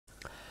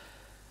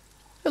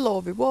Hello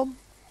everyone,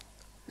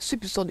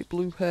 Supersonic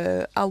Blue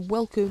here, and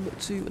welcome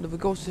to another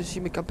Ghost of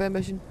Tsushima campaign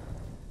mission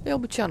here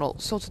on my channel.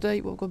 So today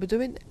what we're going to be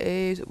doing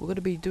is we're going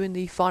to be doing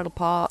the final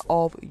part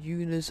of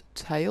Yuna's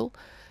tale.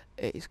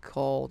 It is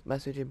called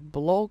Messaging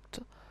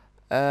Blogged.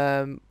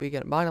 We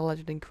get a minor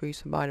legend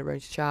increase, a minor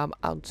range charm,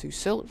 and 2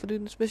 silk for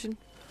doing this mission.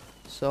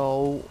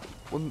 So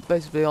we're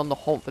basically on the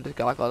hunt for this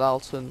guy called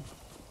Alton,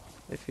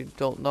 if you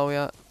don't know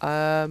yet,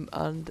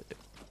 and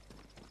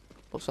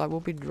looks like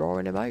we'll be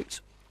drawing him out.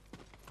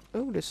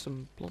 Oh, there's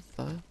some blood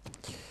there.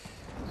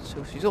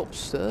 So she's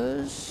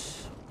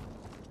upstairs.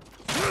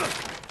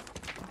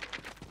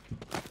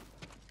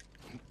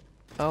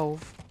 Oh,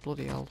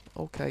 bloody hell.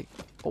 Okay,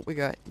 up we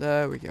go.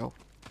 There we go.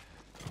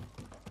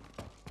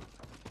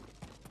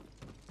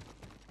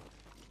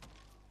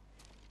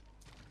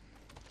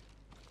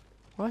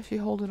 Why is she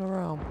holding her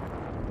arm?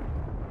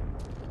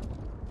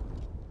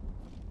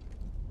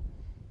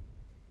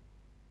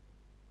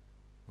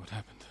 What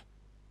happened?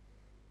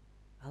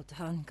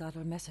 Altan got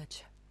our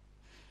message.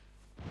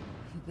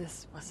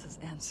 This was his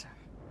answer.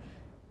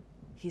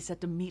 He said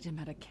to meet him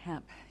at a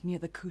camp near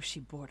the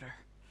Kushi border.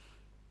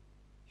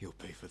 He'll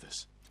pay for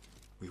this.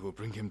 We will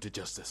bring him to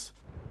justice.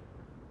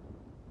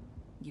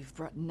 You've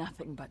brought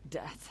nothing but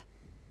death.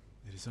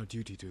 It is our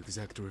duty to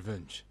exact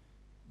revenge.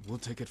 We'll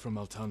take it from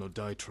Altan or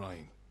die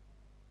trying.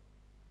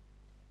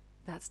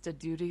 That's the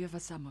duty of a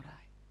samurai.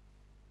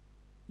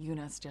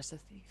 Yuna's just a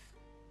thief.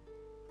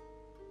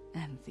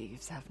 And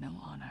thieves have no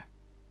honor.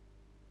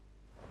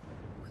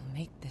 We'll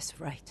make this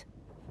right.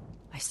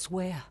 I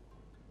swear.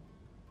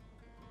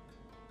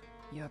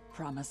 Your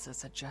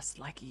promises are just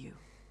like you.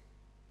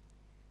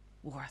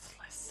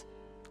 Worthless.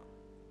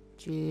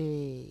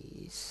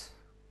 Jeez.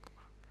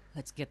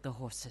 Let's get the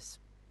horses.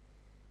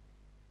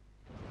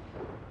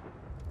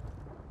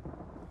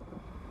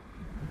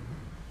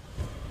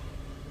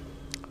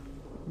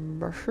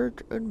 Message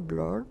in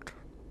blood.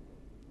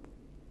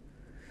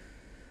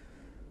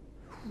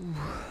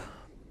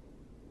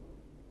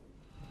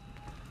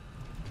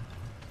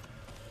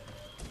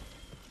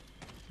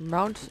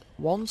 Mount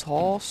one's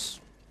horse.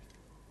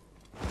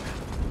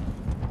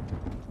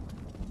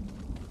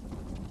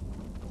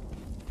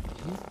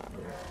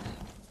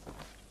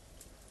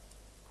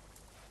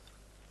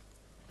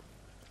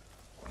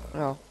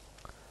 Oh.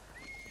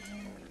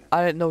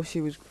 I didn't know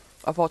she was...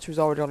 I thought she was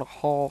already on a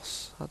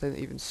horse. I didn't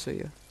even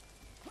see her.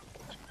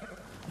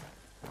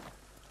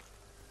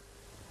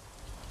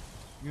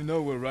 You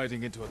know we're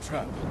riding into a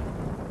trap.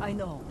 I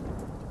know,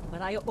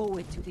 but I owe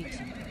it to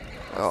Ichi.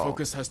 Oh.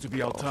 Focus has to be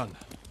Altan.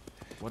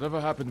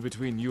 Whatever happened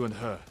between you and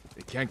her,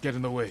 it can't get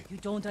in the way. You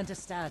don't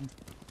understand.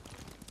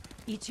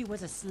 Ichi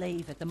was a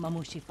slave at the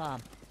Mamushi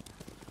farm.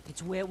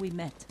 It's where we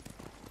met.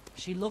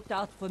 She looked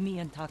out for me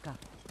and Taka.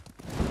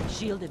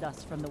 Shielded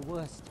us from the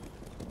worst.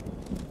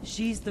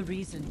 She's the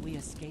reason we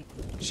escaped.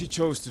 She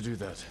chose to do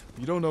that.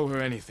 You don't owe her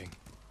anything.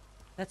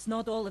 That's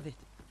not all of it.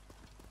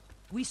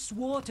 We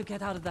swore to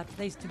get out of that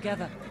place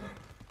together.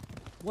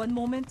 One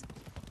moment,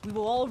 we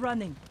were all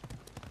running.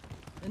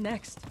 The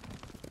next,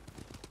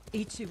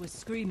 Ichi was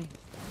screaming.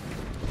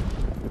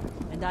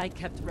 And I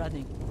kept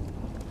running.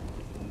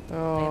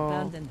 Oh. I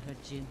abandoned her,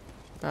 Jin.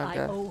 I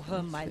Okay. owe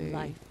her my See.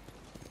 life.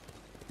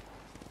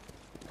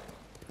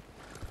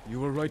 You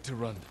were right to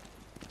run.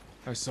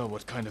 I saw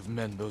what kind of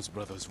men those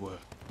brothers were.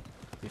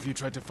 If you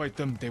tried to fight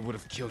them, they would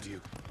have killed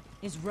you.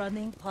 Is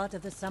running part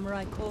of the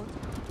samurai code?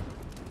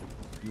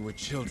 You were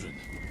children.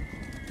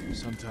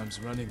 Sometimes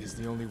running is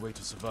the only way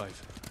to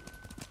survive.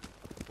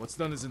 What's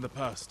done is in the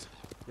past.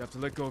 You have to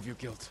let go of your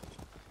guilt.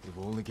 It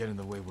will only get in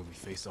the way when we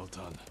face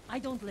Altan. I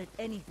don't let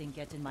anything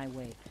get in my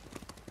way.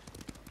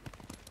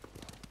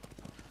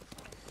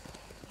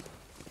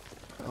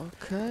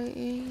 Okay,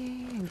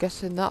 I'm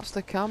guessing that's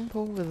the camp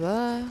over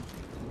there.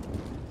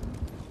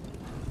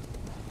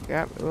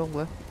 Yeah, we're on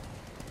there.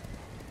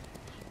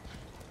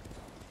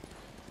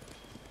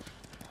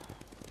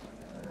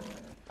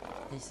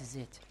 This is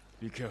it.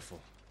 Be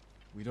careful.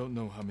 We don't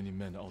know how many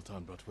men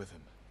Altan brought with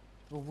him.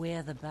 Or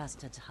where the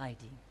bastard's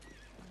hiding.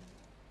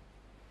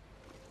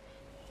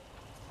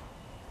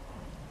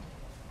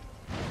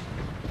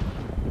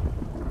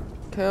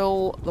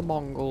 Kill the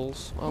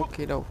Mongols.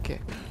 Okie dokie.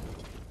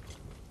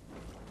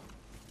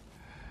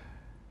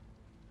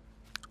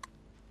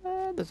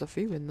 There's a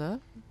few in there.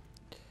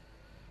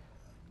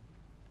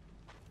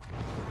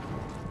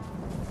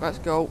 Let's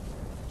go.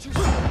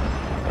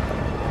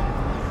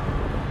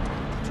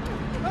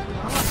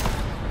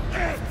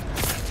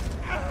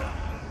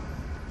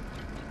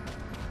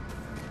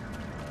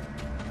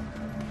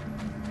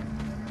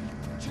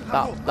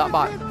 That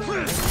might.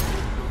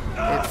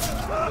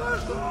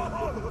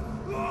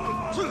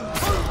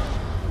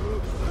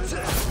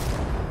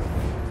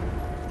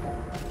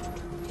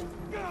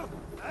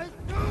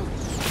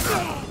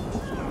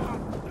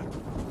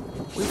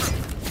 We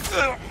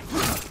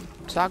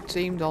tag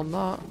teamed on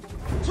that.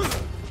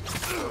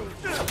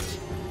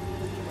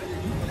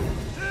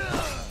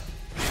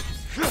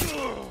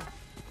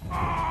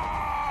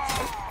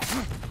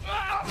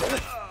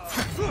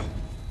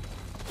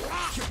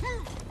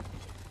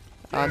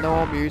 I know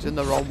I'm using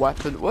the wrong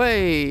weapon.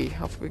 Way,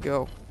 off we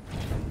go.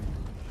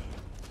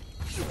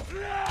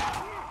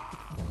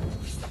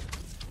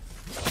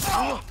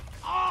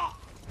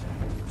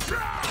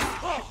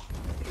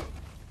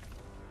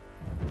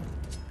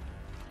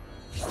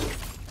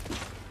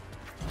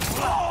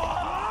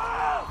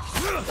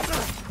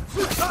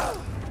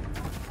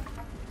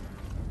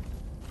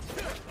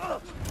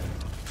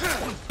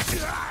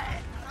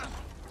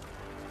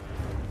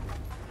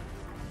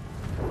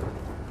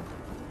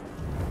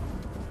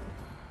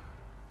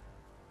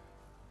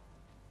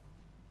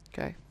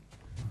 Okay.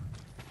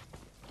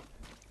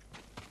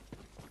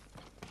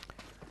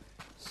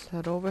 Let's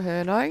head over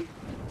here now.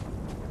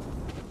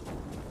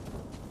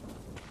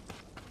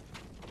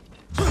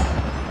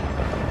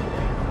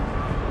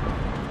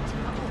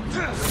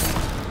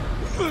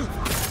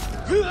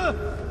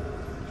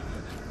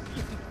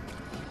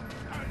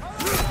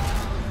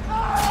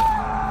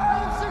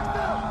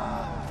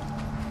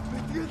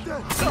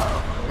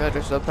 They're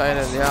just a pain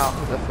in the ass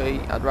with the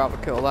feet. I'd rather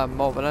kill them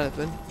more than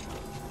anything.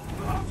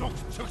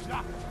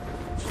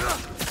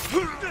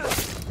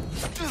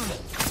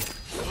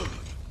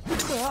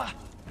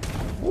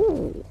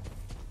 Ooh.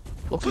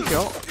 Lucky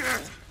shot.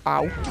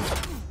 Ow.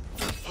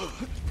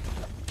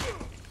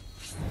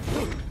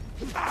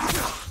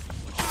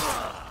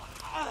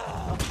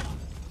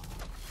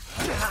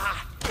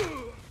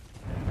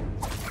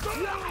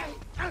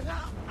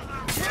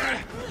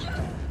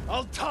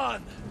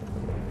 Altan!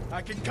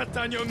 I can cut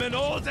down your men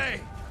all day!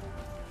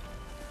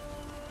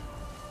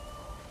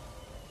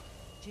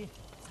 Jin,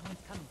 someone's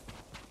coming.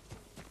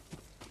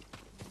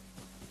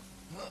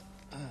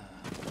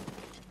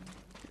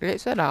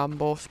 It's an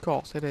ambush, of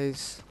course it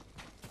is.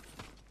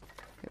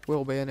 It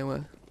will be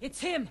anyway.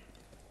 It's him!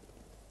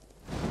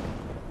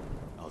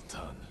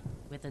 Altan.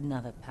 With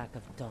another pack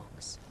of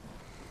dogs.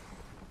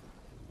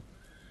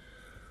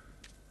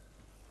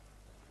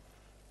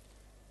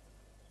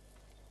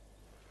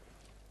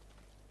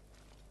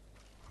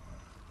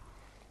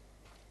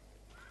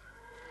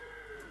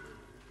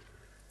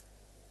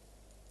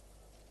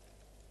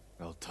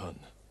 Altan.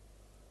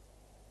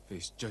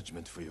 Face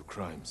judgment for your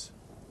crimes.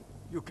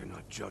 You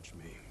cannot judge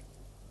me.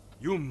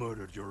 You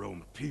murdered your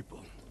own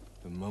people.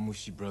 The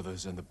Mamushi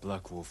brothers and the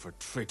Black Wolf are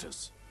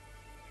traitors.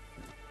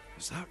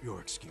 Is that your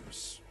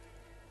excuse?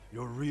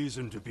 Your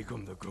reason to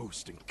become the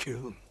ghost and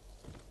kill?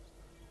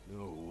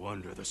 No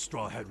wonder the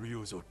Straw Hat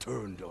Ryuzo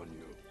turned on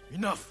you.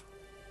 Enough!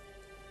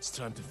 It's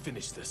time to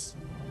finish this.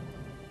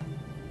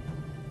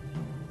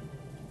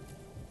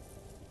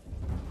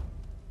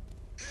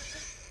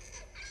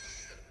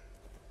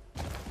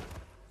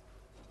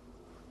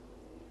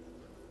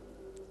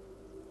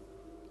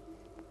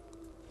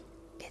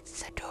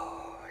 It's a doll.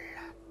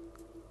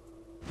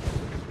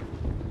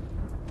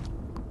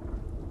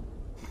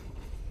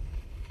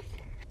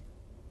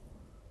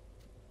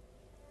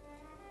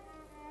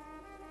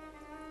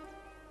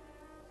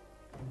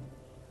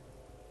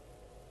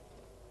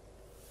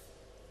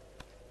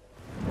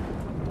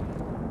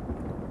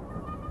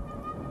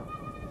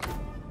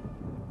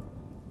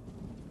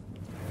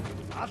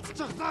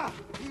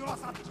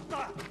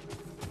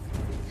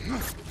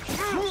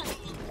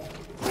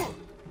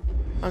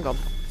 Hang on.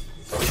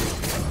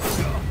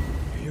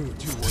 You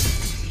do what you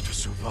need to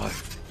survive.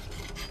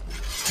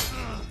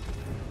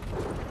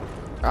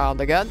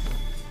 And again.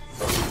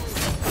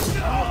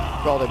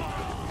 Got him.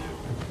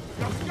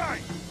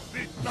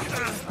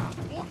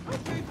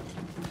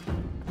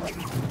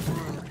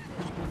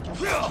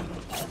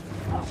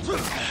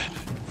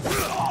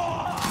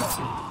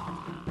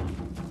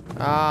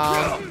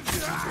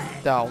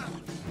 Down.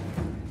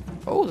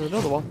 Oh, there's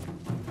another one.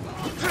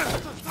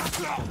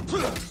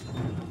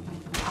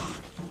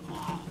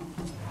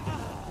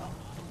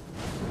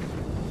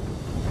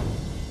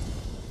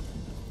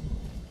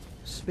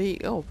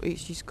 Speak. Oh,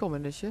 she's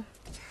coming, is she?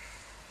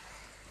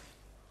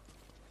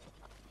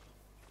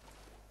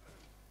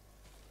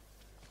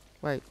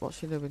 Wait, what's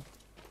she doing?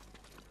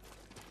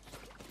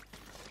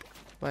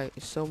 Wait,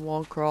 is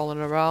someone crawling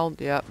around?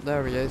 Yep,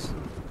 there he is.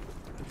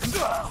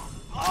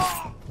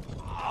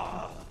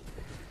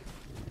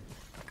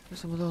 Get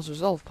some of those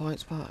resolve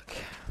points back.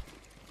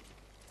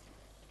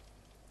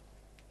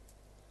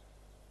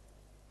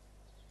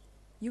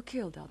 You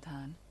killed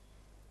Altan.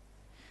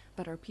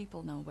 But our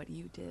people know what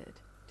you did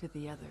to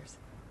the others.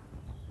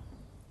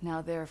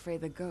 Now they're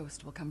afraid the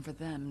ghost will come for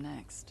them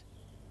next.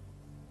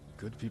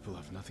 Good people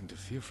have nothing to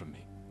fear from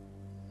me.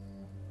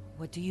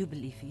 What do you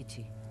believe,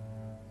 Ichi?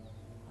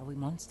 Are we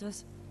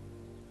monsters?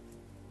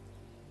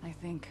 I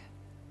think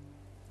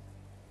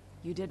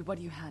you did what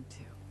you had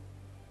to.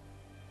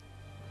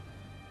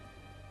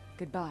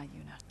 Goodbye,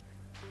 Yuna.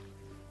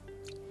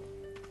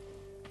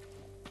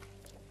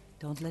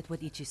 Don't let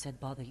what Ichi said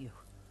bother you.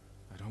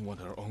 I don't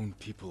want our own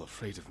people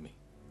afraid of me.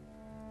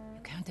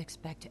 You can't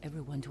expect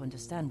everyone to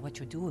understand what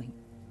you're doing,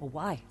 or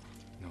why.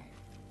 No.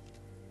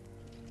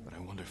 But I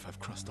wonder if I've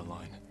crossed the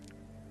line.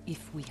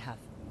 If we have.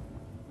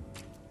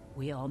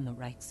 We are on the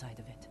right side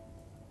of it.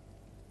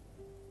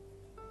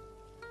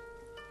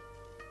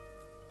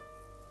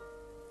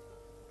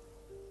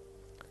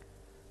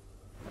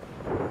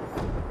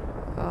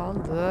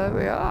 And there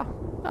we are.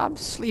 I'm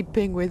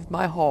sleeping with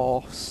my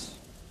horse.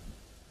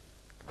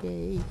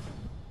 Yay.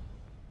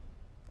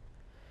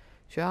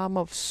 Charm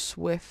of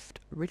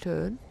Swift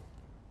Return.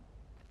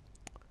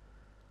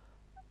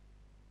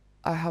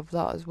 I have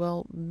that as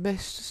well.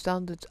 Mist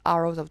standards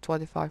arrows have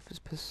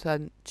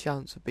 25%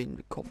 chance of being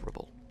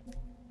recoverable.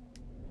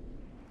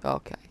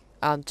 Okay.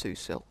 And 2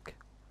 silk.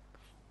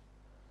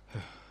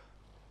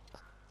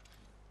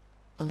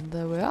 And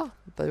there we are.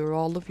 They were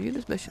all of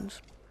Yuna's missions.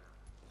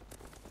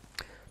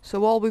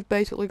 So all we've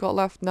basically got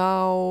left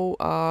now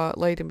are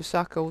Lady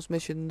Misako's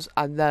missions,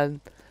 and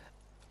then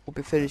we'll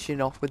be finishing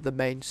off with the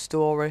main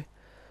story.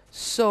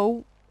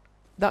 So,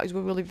 that is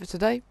where we'll leave it for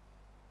today.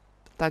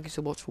 Thank you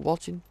so much for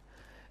watching.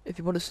 If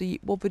you want to see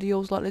more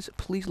videos like this,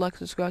 please like and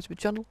subscribe to my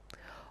channel.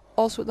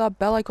 Also hit that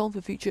bell icon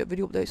for future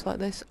video updates like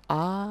this,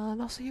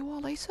 and I'll see you all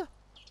later.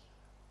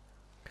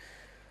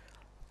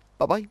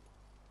 Bye bye.